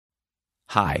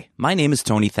Hi, my name is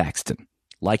Tony Thaxton.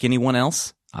 Like anyone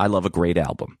else, I love a great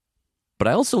album. But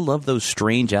I also love those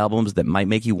strange albums that might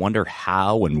make you wonder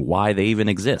how and why they even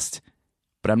exist.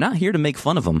 But I'm not here to make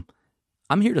fun of them.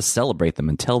 I'm here to celebrate them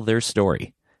and tell their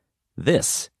story.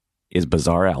 This is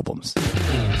Bizarre Albums.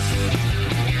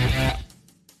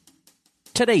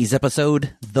 Today's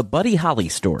episode, The Buddy Holly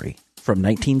Story from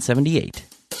 1978.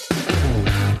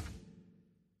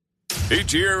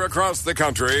 Each year across the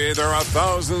country, there are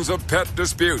thousands of pet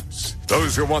disputes.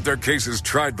 Those who want their cases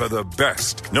tried by the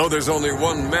best know there's only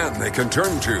one man they can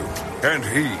turn to, and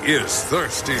he is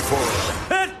thirsty for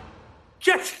pet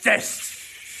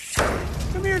justice.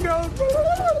 Come here, dog.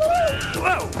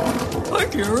 Whoa! I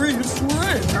can hear you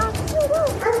swearing.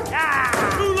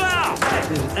 Too loud.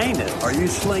 Ain't it? Are you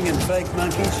slinging fake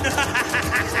monkeys?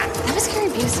 That was Gary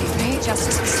Busey, right?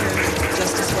 Justice was served.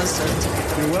 Justice was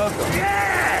served. You're welcome.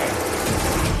 Yay!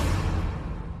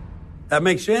 That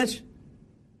makes sense?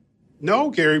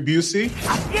 No, Gary Busey.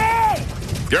 Yay!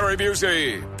 Gary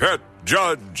Busey, Pet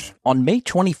Judge. On May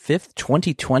 25th,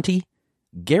 2020,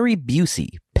 Gary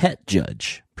Busey, Pet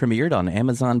Judge, premiered on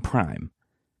Amazon Prime.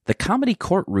 The comedy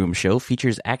courtroom show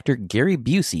features actor Gary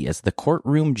Busey as the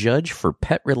courtroom judge for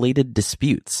pet-related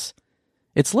disputes.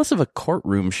 It's less of a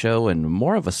courtroom show and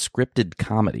more of a scripted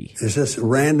comedy. Is this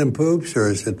random poops, or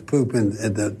is it poop in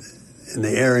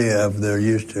the area of they're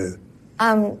used to?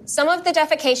 Some of the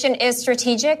defecation is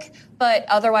strategic, but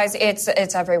otherwise it's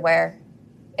everywhere.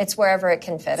 It's wherever it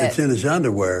can fit It's in his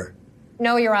underwear.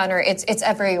 No, Your Honor, it's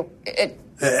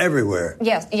everywhere?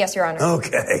 Yes, Your Honor.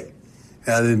 Okay.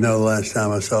 I didn't know the last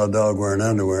time I saw a dog wearing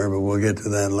underwear, but we'll get to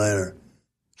that later.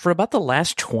 For about the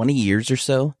last 20 years or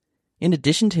so, in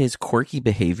addition to his quirky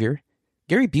behavior,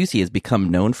 Gary Busey has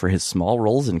become known for his small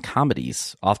roles in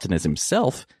comedies, often as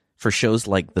himself, for shows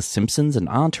like The Simpsons and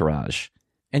Entourage.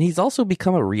 And he's also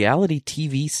become a reality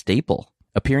TV staple,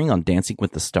 appearing on Dancing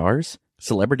with the Stars,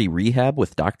 Celebrity Rehab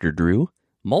with Dr. Drew,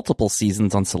 multiple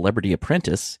seasons on Celebrity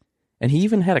Apprentice, and he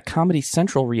even had a Comedy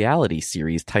Central reality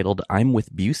series titled I'm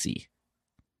with Busey.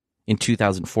 In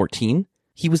 2014,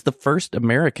 he was the first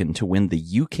American to win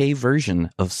the UK version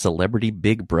of Celebrity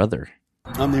Big Brother.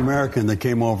 I'm the American that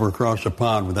came over across the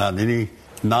pond without any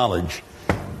knowledge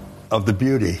of the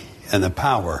beauty and the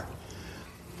power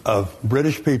of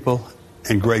British people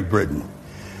and Great Britain.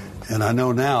 And I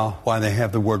know now why they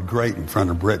have the word great in front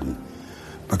of Britain.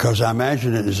 Because I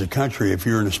imagine it as a country, if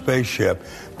you're in a spaceship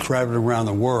traveling around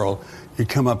the world, you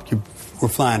come up, we're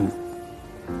flying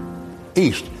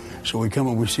east. So we come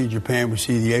up, we see Japan, we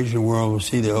see the Asian world, we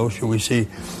see the ocean, we see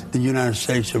the United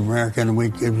States of America, and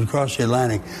we cross the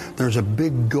Atlantic. There's a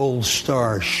big gold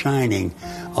star shining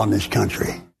on this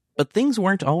country. But things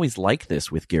weren't always like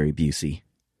this with Gary Busey.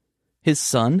 His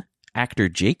son, actor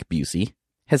Jake Busey,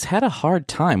 has had a hard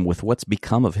time with what's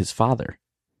become of his father.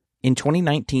 In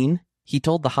 2019, he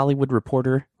told The Hollywood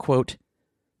Reporter, quote,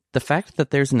 "The fact that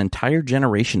there's an entire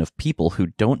generation of people who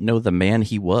don't know the man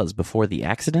he was before the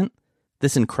accident,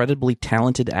 this incredibly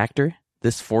talented actor,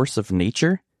 this force of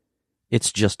nature,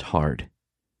 it's just hard."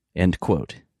 End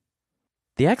quote.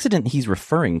 The accident he's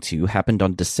referring to happened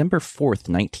on December 4th,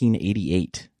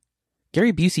 1988.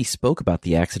 Gary Busey spoke about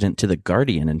the accident to The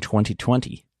Guardian in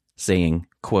 2020, saying,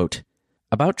 quote,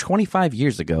 "About 25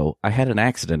 years ago, I had an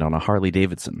accident on a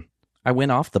Harley-Davidson. I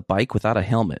went off the bike without a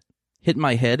helmet, hit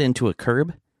my head into a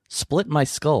curb, split my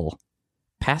skull,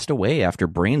 passed away after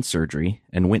brain surgery,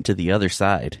 and went to the other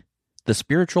side, the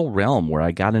spiritual realm where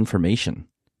I got information.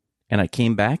 And I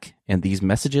came back, and these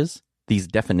messages, these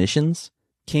definitions,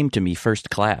 came to me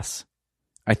first class.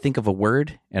 I think of a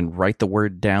word and write the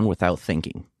word down without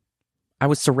thinking. I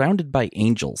was surrounded by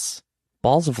angels,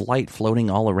 balls of light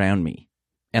floating all around me,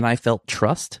 and I felt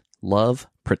trust, love,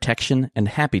 protection, and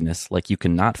happiness like you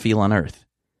cannot feel on earth.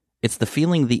 It's the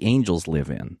feeling the angels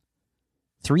live in.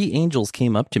 3 angels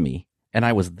came up to me, and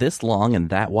I was this long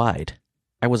and that wide.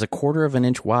 I was 1/4 of an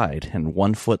inch wide and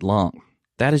 1 foot long.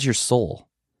 That is your soul.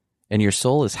 And your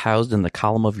soul is housed in the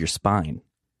column of your spine.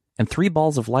 And 3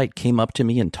 balls of light came up to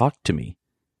me and talked to me.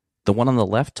 The one on the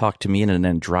left talked to me in an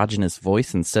androgynous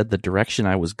voice and said the direction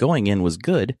I was going in was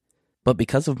good, but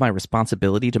because of my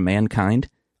responsibility to mankind,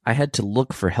 I had to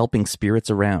look for helping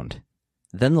spirits around.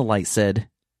 Then the light said,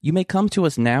 'You may come to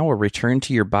us now or return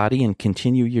to your body and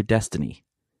continue your destiny.'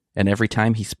 And every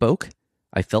time he spoke,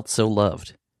 I felt so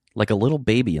loved, like a little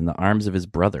baby in the arms of his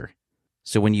brother.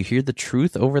 So when you hear the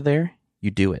truth over there,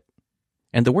 you do it."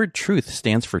 And the word truth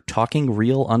stands for talking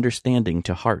real understanding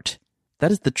to heart.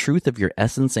 That is the truth of your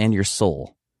essence and your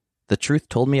soul. The truth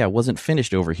told me I wasn't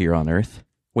finished over here on earth.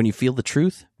 When you feel the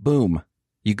truth, boom,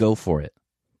 you go for it.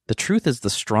 The truth is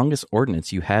the strongest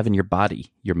ordinance you have in your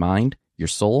body, your mind, your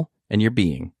soul, and you're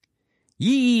being.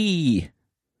 Yee!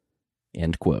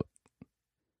 End quote.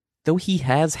 Though he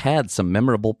has had some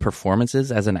memorable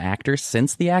performances as an actor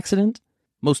since the accident,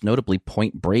 most notably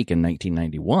Point Break in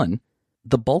 1991,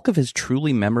 the bulk of his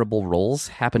truly memorable roles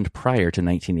happened prior to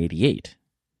 1988,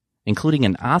 including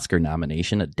an Oscar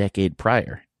nomination a decade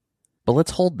prior. But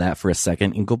let's hold that for a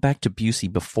second and go back to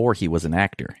Busey before he was an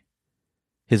actor.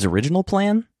 His original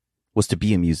plan was to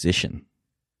be a musician.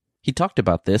 He talked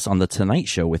about this on The Tonight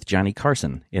Show with Johnny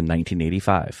Carson in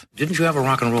 1985. Didn't you have a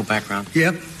rock and roll background?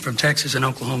 Yep, from Texas and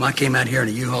Oklahoma. I came out here in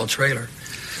a U-Haul trailer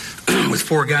with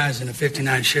 4 guys in a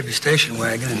 59 Chevy station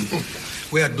wagon, and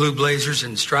we had blue blazers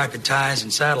and striped ties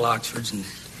and saddle Oxfords, and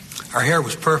our hair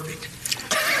was perfect.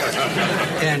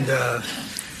 And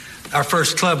our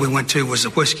first club we went to was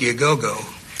the Whiskey A Go-Go.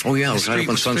 Oh, yeah, it was right up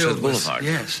on Sunset Boulevard.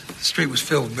 Yes, the street was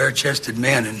filled with bare-chested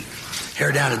men and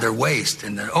hair down to their waist,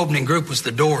 and the opening group was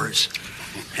The Doors,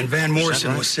 and Van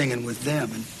Morrison was singing with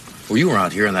them. And well, you were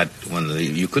out here in that when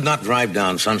you could not drive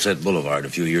down Sunset Boulevard a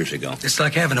few years ago. It's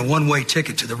like having a one-way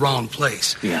ticket to the wrong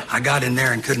place. Yeah. I got in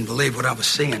there and couldn't believe what I was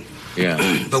seeing.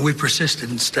 Yeah. But we persisted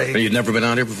and stayed. And you'd never been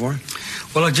out here before?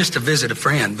 Well, just to visit a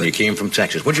friend. But you came from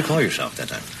Texas. What'd you call yourself that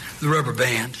time? The Rubber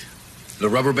Band. The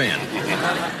Rubber Band.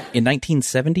 In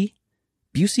 1970,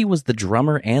 Busey was the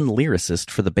drummer and lyricist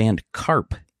for the band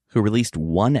Carp, who released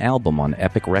one album on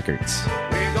Epic Records.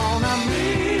 We're gonna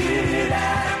meet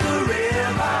at the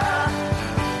river.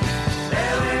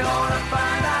 There we're gonna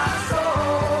find our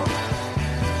soul.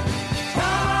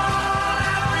 Come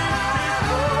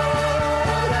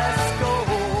on, let's go.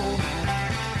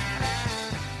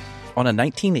 On a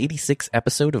 1986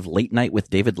 episode of Late Night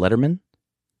with David Letterman,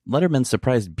 Letterman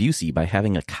surprised Busey by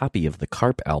having a copy of the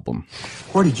Carp album.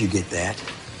 Where did you get that?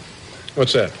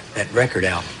 What's that? That record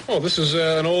album. Oh, this is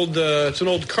it's an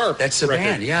old Carp. That's the record.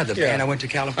 band, yeah, the band I went to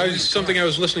California. Something I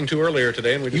was listening to earlier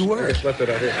today, and we just, You were? I just left it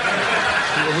out here.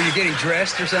 Were you getting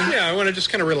dressed or something? Yeah, I want to just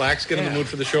kind of relax, get in the mood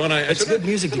for the show, and I It's said, good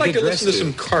music I'd to like get to listen to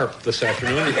dressed some Carp this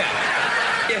afternoon. Yeah.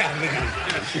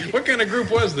 What kind of group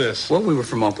was this? Well, we were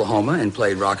from Oklahoma and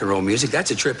played rock and roll music.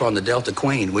 That's a trip on the Delta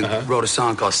Queen. We wrote a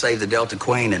song called Save the Delta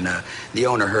Queen, and the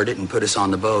owner heard it and put us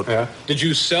on the boat. Yeah. Did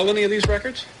you sell any of these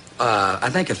records? I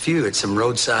think a few at some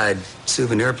roadside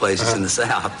souvenir places in the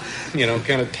South. You know,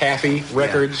 kind of taffy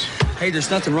records. Yeah. Hey, there's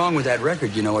nothing wrong with that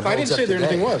record, you know. It I holds didn't say up there today.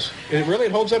 anything was.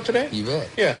 It holds up today? You bet.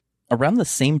 Yeah. Around the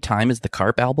same time as the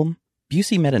Carp album,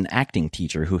 Busey met an acting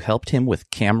teacher who helped him with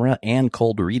camera and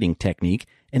cold reading technique,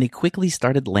 and he quickly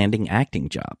started landing acting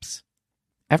jobs.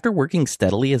 After working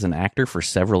steadily as an actor for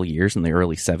several years in the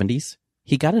early 70s,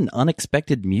 he got an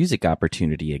unexpected music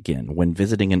opportunity again when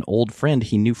visiting an old friend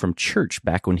he knew from church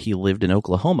back when he lived in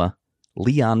Oklahoma,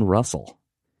 Leon Russell.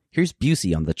 Here's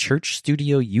Busey on the Church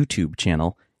Studio YouTube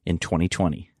channel in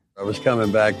 2020. I was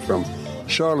coming back from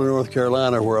Charlotte, North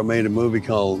Carolina, where I made a movie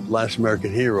called Last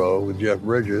American Hero with Jeff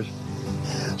Bridges.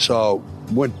 So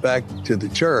I went back to the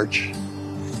church,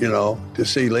 you know, to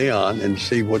see Leon and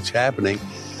see what's happening.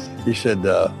 He said,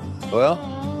 well,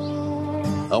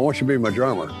 I want you to be my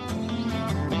drummer.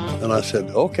 And I said,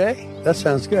 okay, that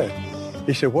sounds good.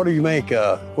 He said, what do you make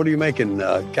in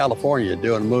California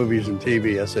doing movies and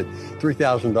TV? I said,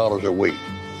 $3,000 a week.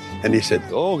 And he said,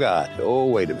 oh, God, oh,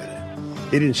 wait a minute.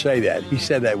 He didn't say that. He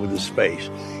said that with his face.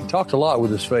 He talked a lot with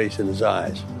his face and his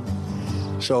eyes.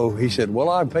 So he said, well,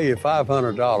 I'll pay you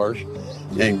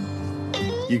 $500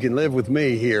 and you can live with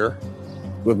me here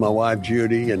with my wife,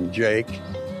 Judy, and Jake,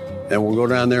 and we'll go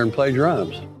down there and play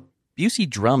drums. Busey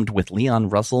drummed with Leon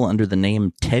Russell under the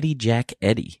name Teddy Jack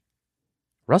Eddie.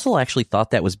 Russell actually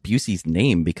thought that was Busey's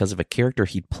name because of a character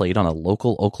he'd played on a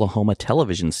local Oklahoma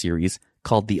television series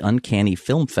called The Uncanny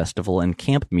Film Festival and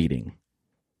Camp Meeting.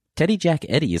 Teddy Jack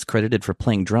Eddie is credited for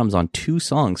playing drums on 2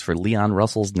 songs for Leon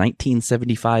Russell's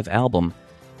 1975 album,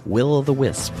 Will o' the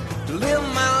Wisp. To live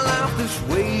my life this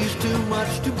way is too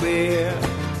much to bear.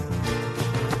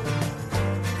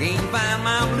 Can't find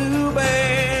my bluebird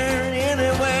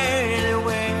anywhere.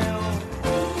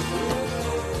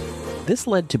 This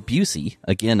led to Busey,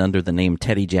 again under the name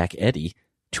Teddy Jack Eddie,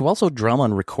 to also drum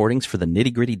on recordings for the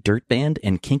Nitty Gritty Dirt Band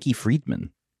and Kinky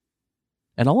Friedman.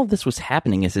 And all of this was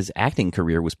happening as his acting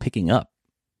career was picking up.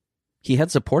 He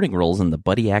had supporting roles in the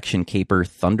buddy action caper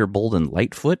Thunderbolt and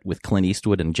Lightfoot with Clint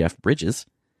Eastwood and Jeff Bridges,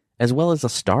 as well as A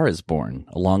Star is Born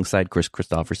alongside Chris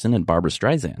Christopherson and Barbra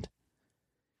Streisand.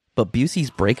 But Busey's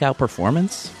breakout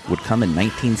performance would come in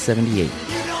 1978. You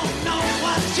don't know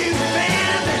what you've been.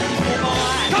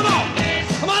 Come on!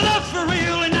 Come on, love for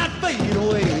real and not fade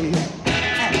away.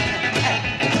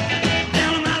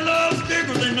 Down in my love's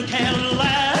bigger than the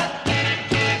Cadillac.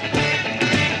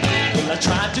 Well, I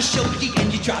tried to show you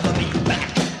and you tried to make it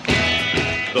back.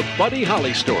 The The Buddy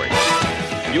Holly Story.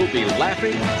 You'll be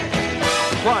laughing,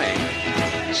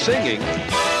 crying, singing,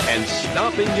 and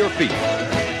stomping your feet.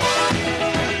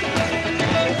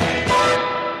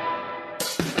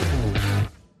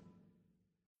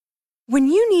 When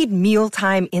you need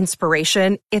mealtime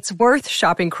inspiration, it's worth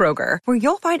shopping Kroger, where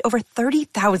you'll find over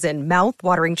 30,000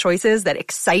 mouth-watering choices that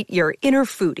excite your inner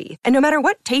foodie. And no matter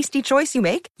what tasty choice you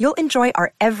make, you'll enjoy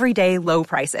our everyday low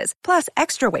prices, plus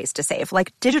extra ways to save,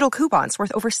 like digital coupons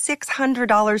worth over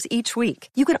 $600 each week.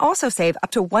 You can also save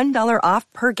up to $1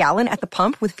 off per gallon at the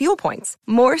pump with fuel points.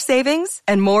 More savings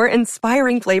and more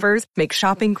inspiring flavors make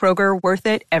shopping Kroger worth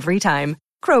it every time.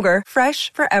 Kroger,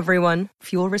 fresh for everyone.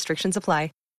 Fuel restrictions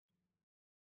apply.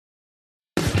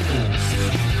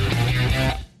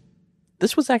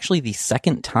 This was actually the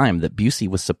second time that Busey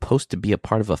was supposed to be a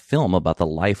part of a film about the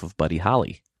life of Buddy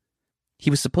Holly. He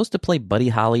was supposed to play Buddy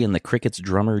Holly and the Crickets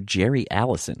drummer Jerry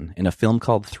Allison in a film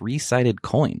called Three-Sided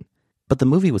Coin, but the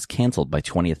movie was canceled by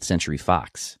 20th Century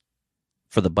Fox.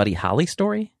 For the Buddy Holly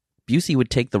story, Busey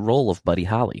would take the role of Buddy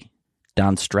Holly.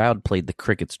 Don Stroud played the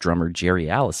Crickets drummer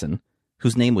Jerry Allison,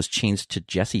 whose name was changed to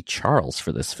Jesse Charles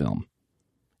for this film.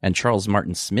 And Charles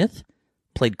Martin Smith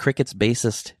played Crickets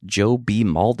bassist Joe B.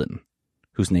 Malden,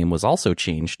 whose name was also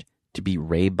changed to be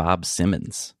Ray Bob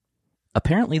Simmons.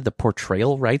 Apparently, the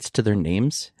portrayal rights to their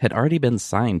names had already been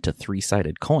signed to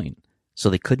Three-Sided Coin, so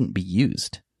they couldn't be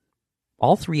used.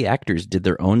 All three actors did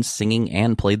their own singing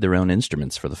and played their own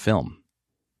instruments for the film.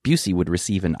 Busey would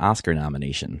receive an Oscar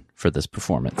nomination for this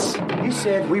performance. You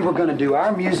said we were going to do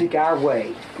our music our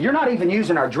way. You're not even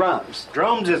using our drums.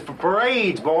 Drums is for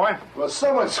parades, boy. Well,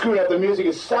 someone screwed up the music.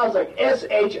 It sounds like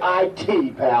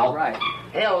S-H-I-T, pal. Right.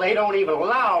 Hell, they don't even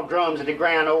allow drums at the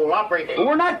Grand Ole Opry. Well,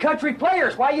 we're not country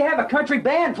players. Why you have a country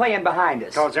band playing behind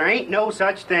us? Because there ain't no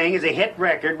such thing as a hit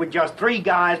record with just three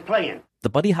guys playing. The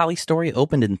Buddy Holly story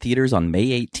opened in theaters on May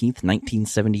 18th,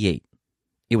 1978.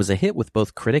 It was a hit with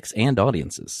both critics and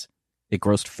audiences. It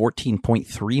grossed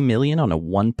 $14.3 million on a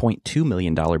 $1.2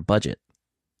 million budget.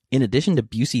 In addition to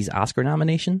Busey's Oscar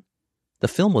nomination, the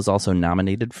film was also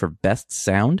nominated for Best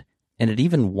Sound, and it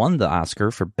even won the Oscar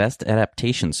for Best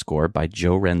Adaptation Score by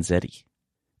Joe Renzetti.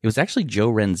 It was actually Joe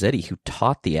Renzetti who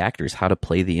taught the actors how to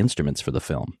play the instruments for the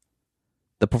film.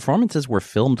 The performances were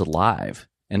filmed live,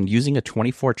 and using a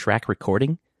 24-track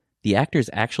recording, the actors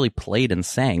actually played and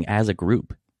sang as a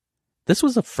group. This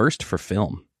was a first for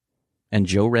film, and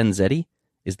Joe Renzetti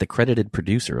is the credited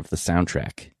producer of the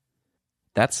soundtrack.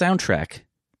 That soundtrack,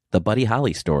 The Buddy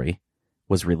Holly Story,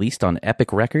 was released on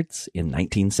Epic Records in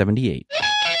 1978.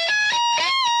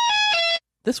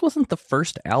 This wasn't the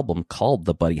first album called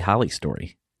The Buddy Holly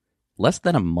Story. Less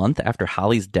than a month after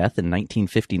Holly's death in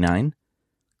 1959,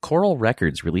 Coral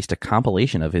Records released a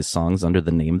compilation of his songs under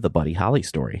the name The Buddy Holly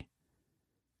Story.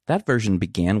 That version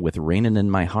began with Rainin'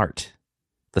 in My Heart.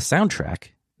 The soundtrack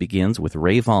begins with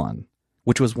Rave On,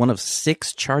 which was one of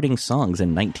 6 charting songs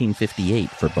in 1958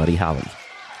 for Buddy Holly.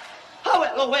 Oh,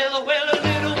 well,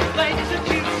 little things that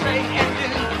you say and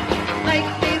do make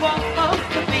me want most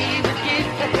to be with you.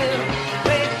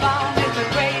 Rave on is a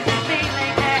crazy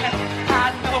feeling, and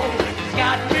I know it's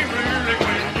got me really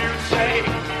when you say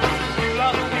you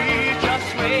love me, just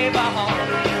rave on.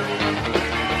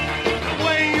 The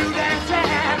way you dance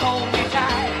and hold me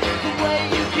tight, the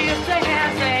way you kiss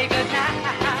and say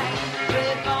goodnight.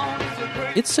 Rave on is a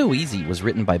crazy... It's So Easy was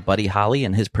written by Buddy Holly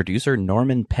and his producer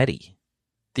Norman Petty.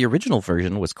 The original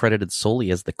version was credited solely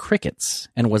as The Crickets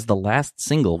and was the last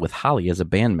single with Holly as a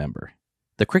band member.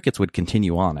 The Crickets would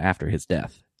continue on after his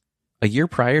death. A year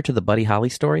prior to the Buddy Holly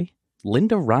story,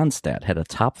 Linda Ronstadt had a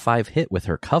top 5 hit with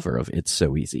her cover of It's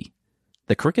So Easy.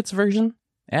 The Crickets version,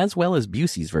 as well as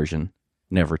Busey's version,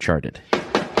 never charted.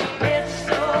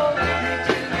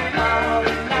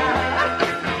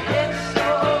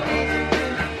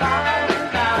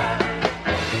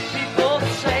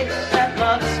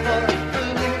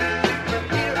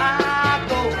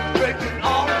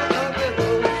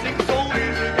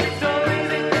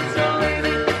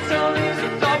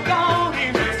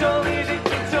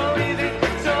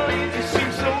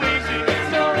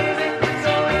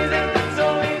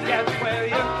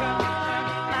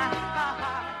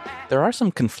 There are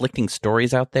some conflicting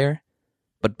stories out there,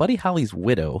 but Buddy Holly's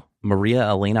widow, Maria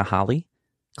Elena Holly,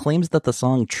 claims that the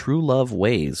song True Love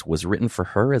Ways was written for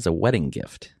her as a wedding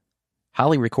gift.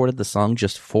 Holly recorded the song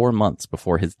just 4 months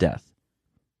before his death.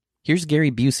 Here's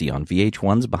Gary Busey on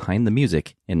VH1's Behind the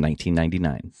Music in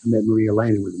 1999. I met Maria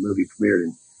Elena when the movie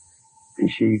premiered,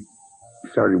 and she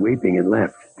started weeping and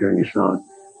left during the song.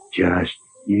 Just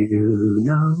you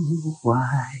know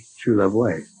why. True Love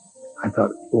Ways. I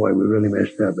thought, boy, we really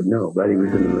messed up. But no, Buddy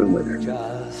was in the room with her.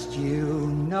 Just you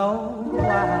know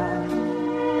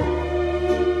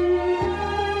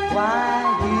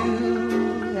why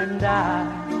you and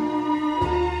I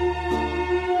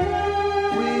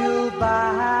will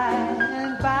by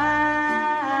and by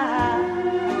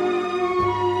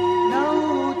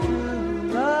no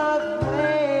true love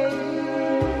way.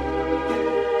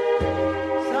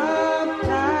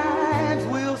 Sometimes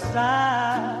we'll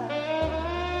sigh.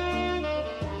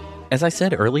 As I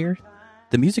said earlier,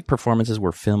 the music performances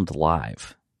were filmed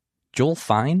live. Joel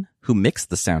Fine, who mixed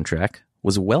the soundtrack,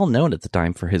 was well known at the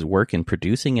time for his work in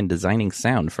producing and designing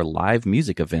sound for live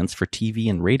music events for TV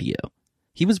and radio.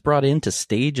 He was brought in to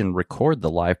stage and record the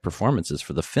live performances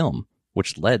for the film,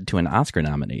 which led to an Oscar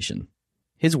nomination.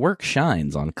 His work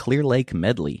shines on Clear Lake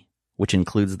Medley, which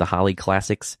includes the Holly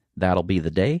classics That'll Be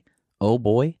the Day, Oh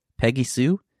Boy, Peggy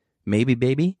Sue, Maybe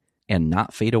Baby, and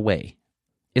Not Fade Away.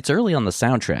 It's early on the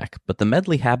soundtrack, but the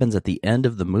medley happens at the end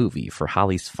of the movie for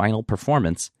Holly's final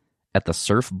performance at the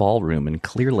Surf Ballroom in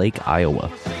Clear Lake,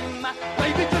 Iowa.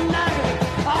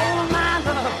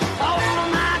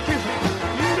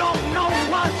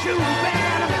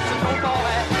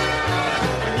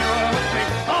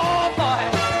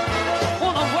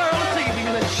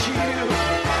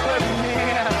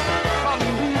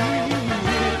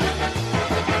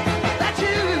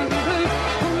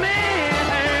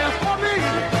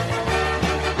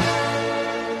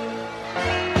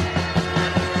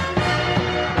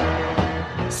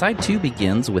 Side 2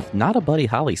 begins with not a Buddy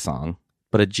Holly song,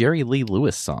 but a Jerry Lee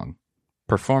Lewis song,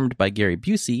 performed by Gary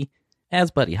Busey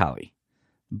as Buddy Holly,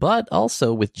 but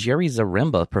also with Jerry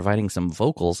Zaremba providing some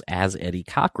vocals as Eddie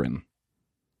Cochran.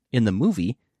 In the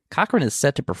movie, Cochran is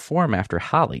set to perform after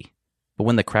Holly, but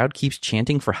when the crowd keeps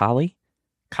chanting for Holly,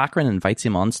 Cochran invites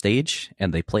him on stage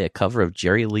and they play a cover of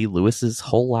Jerry Lee Lewis's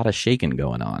Whole Lotta Shakin'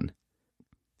 Going On.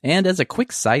 And as a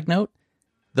quick side note,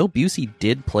 though Busey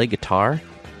did play guitar,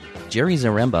 Jerry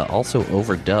Zaremba also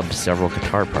overdubbed several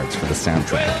guitar parts for the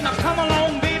soundtrack. Well, now come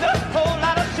along, baby, whole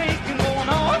lot of shaking going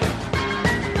on.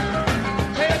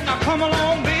 Well, now come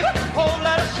along, baby, whole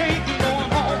lot of shaking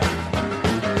going on.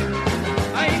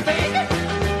 Hey, baby,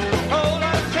 whole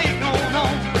lot of shaking going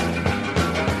on.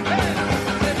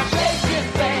 Well, shake it,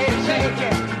 baby, shake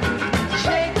it.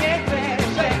 Shake it, baby,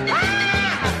 shake it.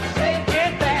 Ah! Shake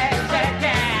it, baby, shake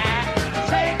it.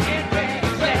 Shake it, baby,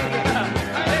 shake it.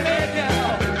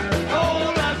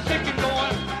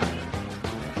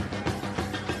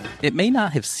 It may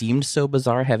not have seemed so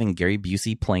bizarre having Gary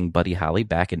Busey playing Buddy Holly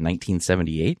back in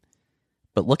 1978,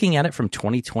 but looking at it from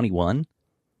 2021,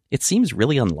 it seems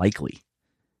really unlikely.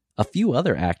 A few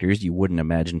other actors you wouldn't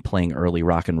imagine playing early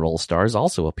rock and roll stars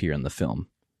also appear in the film.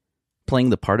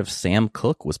 Playing the part of Sam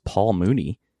Cooke was Paul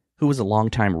Mooney, who was a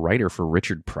longtime writer for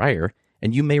Richard Pryor,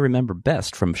 and you may remember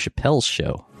best from Chappelle's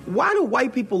Show. Why do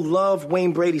white people love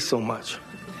Wayne Brady so much?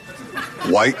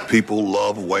 White people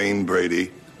love Wayne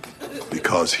Brady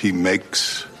because he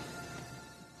makes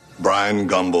Brian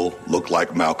Gumbel look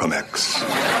like Malcolm X.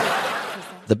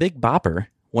 The Big Bopper,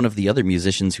 one of the other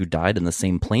musicians who died in the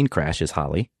same plane crash as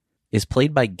Holly, is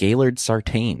played by Gaylord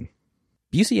Sartain.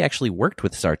 Busey actually worked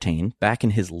with Sartain back in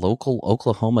his local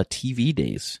Oklahoma TV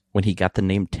days when he got the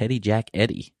name Teddy Jack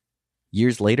Eddy.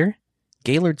 Years later,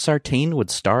 Gaylord Sartain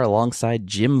would star alongside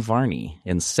Jim Varney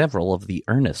in several of the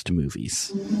Ernest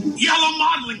movies. Yellow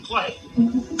modeling clay.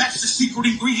 That's the secret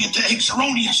ingredient to eggs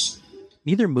erroneous.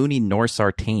 Neither Mooney nor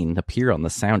Sartain appear on the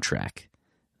soundtrack.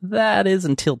 That is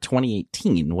until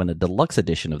 2018 when a deluxe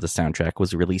edition of the soundtrack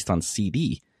was released on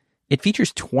CD. It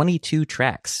features 22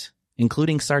 tracks,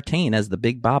 including Sartain as the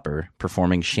Big Bopper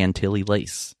performing Chantilly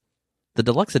Lace. The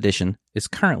deluxe edition is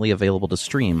currently available to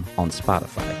stream on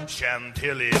Spotify.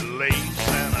 Chantilly lace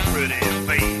and a pretty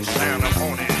face and a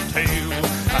ponytail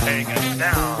hanging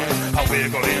down. A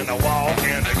wiggle in the walk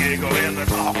and a giggle in the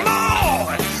talk.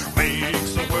 Lord,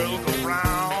 makes the world go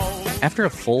round. After a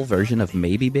full version of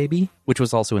Maybe Baby, which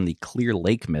was also in the Clear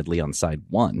Lake medley on side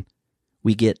 1,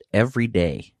 we get Every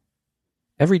Day.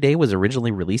 Every Day was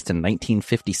originally released in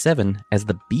 1957 as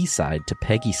the B-side to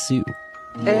Peggy Sue.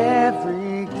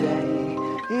 Every day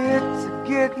it's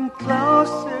getting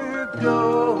closer,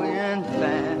 going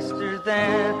faster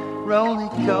than roller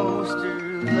coaster.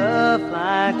 Love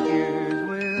like yours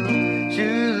will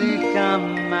surely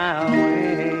come my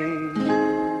way.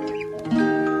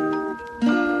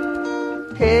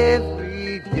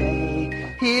 Every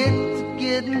day it's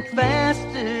getting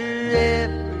faster.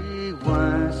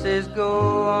 Everyone says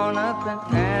go on up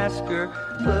and ask her.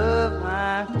 Love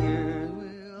like yours.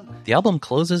 The album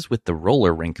closes with the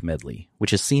Roller Rink medley,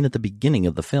 which is seen at the beginning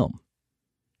of the film.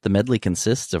 The medley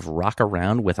consists of Rock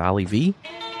Around with Ollie V,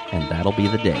 and That'll Be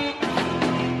the Day.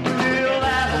 Well,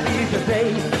 that'll be the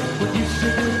day when you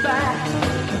say goodbye.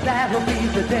 That'll be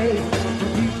the day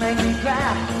when you make me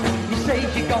cry. You say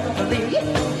you're gonna leave,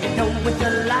 you know it's a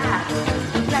lie.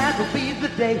 That'll be the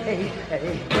day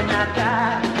when I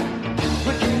die.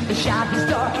 But you the shining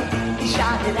star, you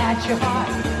shining at your heart.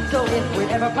 So if we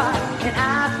ever part and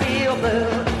I feel blue,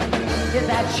 is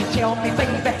that you tell me,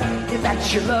 baby, is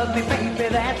that you love me, baby,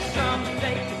 that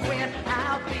someday when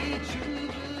I'll be true.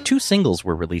 2 singles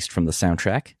were released from the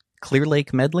soundtrack, Clear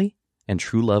Lake Medley and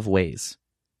True Love Ways,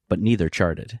 but neither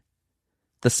charted.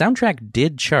 The soundtrack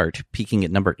did chart, peaking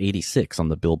at number 86 on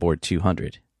the Billboard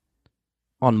 200.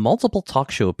 On multiple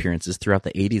talk show appearances throughout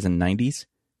the 80s and 90s,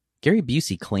 Gary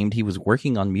Busey claimed he was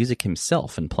working on music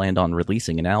himself and planned on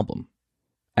releasing an album.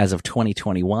 As of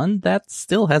 2021, that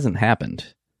still hasn't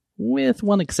happened, with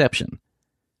one exception.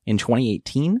 In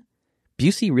 2018,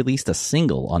 Busey released a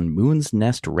single on Moon's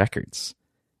Nest Records.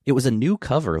 It was a new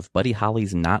cover of Buddy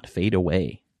Holly's Not Fade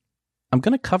Away. I'm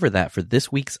going to cover that for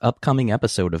this week's upcoming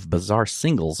episode of Bizarre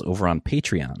Singles over on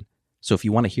Patreon. So if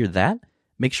you want to hear that,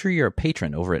 make sure you're a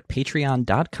patron over at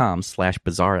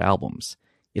patreon.com/bizarrealbums.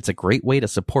 It's a great way to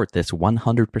support this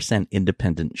 100%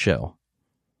 independent show.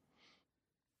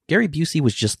 Gary Busey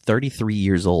was just 33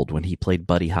 years old when he played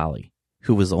Buddy Holly,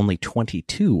 who was only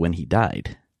 22 when he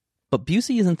died. But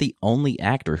Busey isn't the only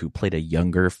actor who played a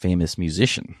younger, famous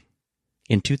musician.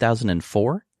 In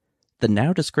 2004, the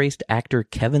now-disgraced actor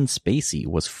Kevin Spacey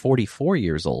was 44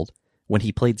 years old when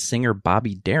he played singer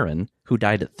Bobby Darin, who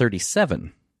died at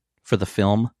 37, for the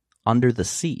film Under the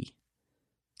Sea.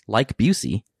 Like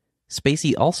Busey,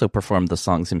 Spacey also performed the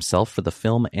songs himself for the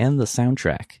film and the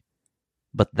soundtrack.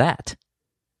 But that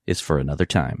is for another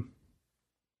time.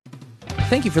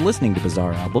 Thank you for listening to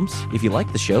Bizarre Albums. If you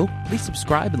like the show, please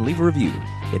subscribe and leave a review.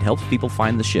 It helps people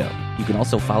find the show. You can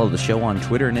also follow the show on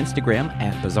Twitter and Instagram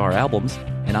at Bizarre Albums,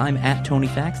 and I'm at Tony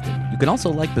Thaxton. You can also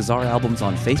like Bizarre Albums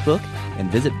on Facebook and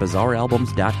visit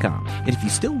BizarreAlbums.com. And if you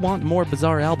still want more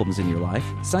Bizarre Albums in your life,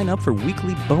 sign up for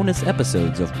weekly bonus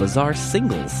episodes of Bizarre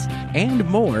Singles and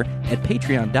more at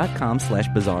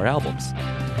Patreon.com/BizarreAlbums.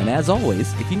 And as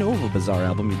always, if you know of a Bizarre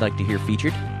Album you'd like to hear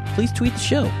featured, please tweet the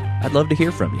show. I'd love to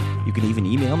hear from you. You can even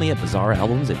email me at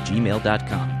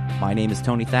bizarrealbums@gmail.com. My name is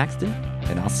Tony Thaxton,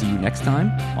 and I'll see you next time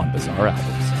on Bizarre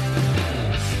Albums.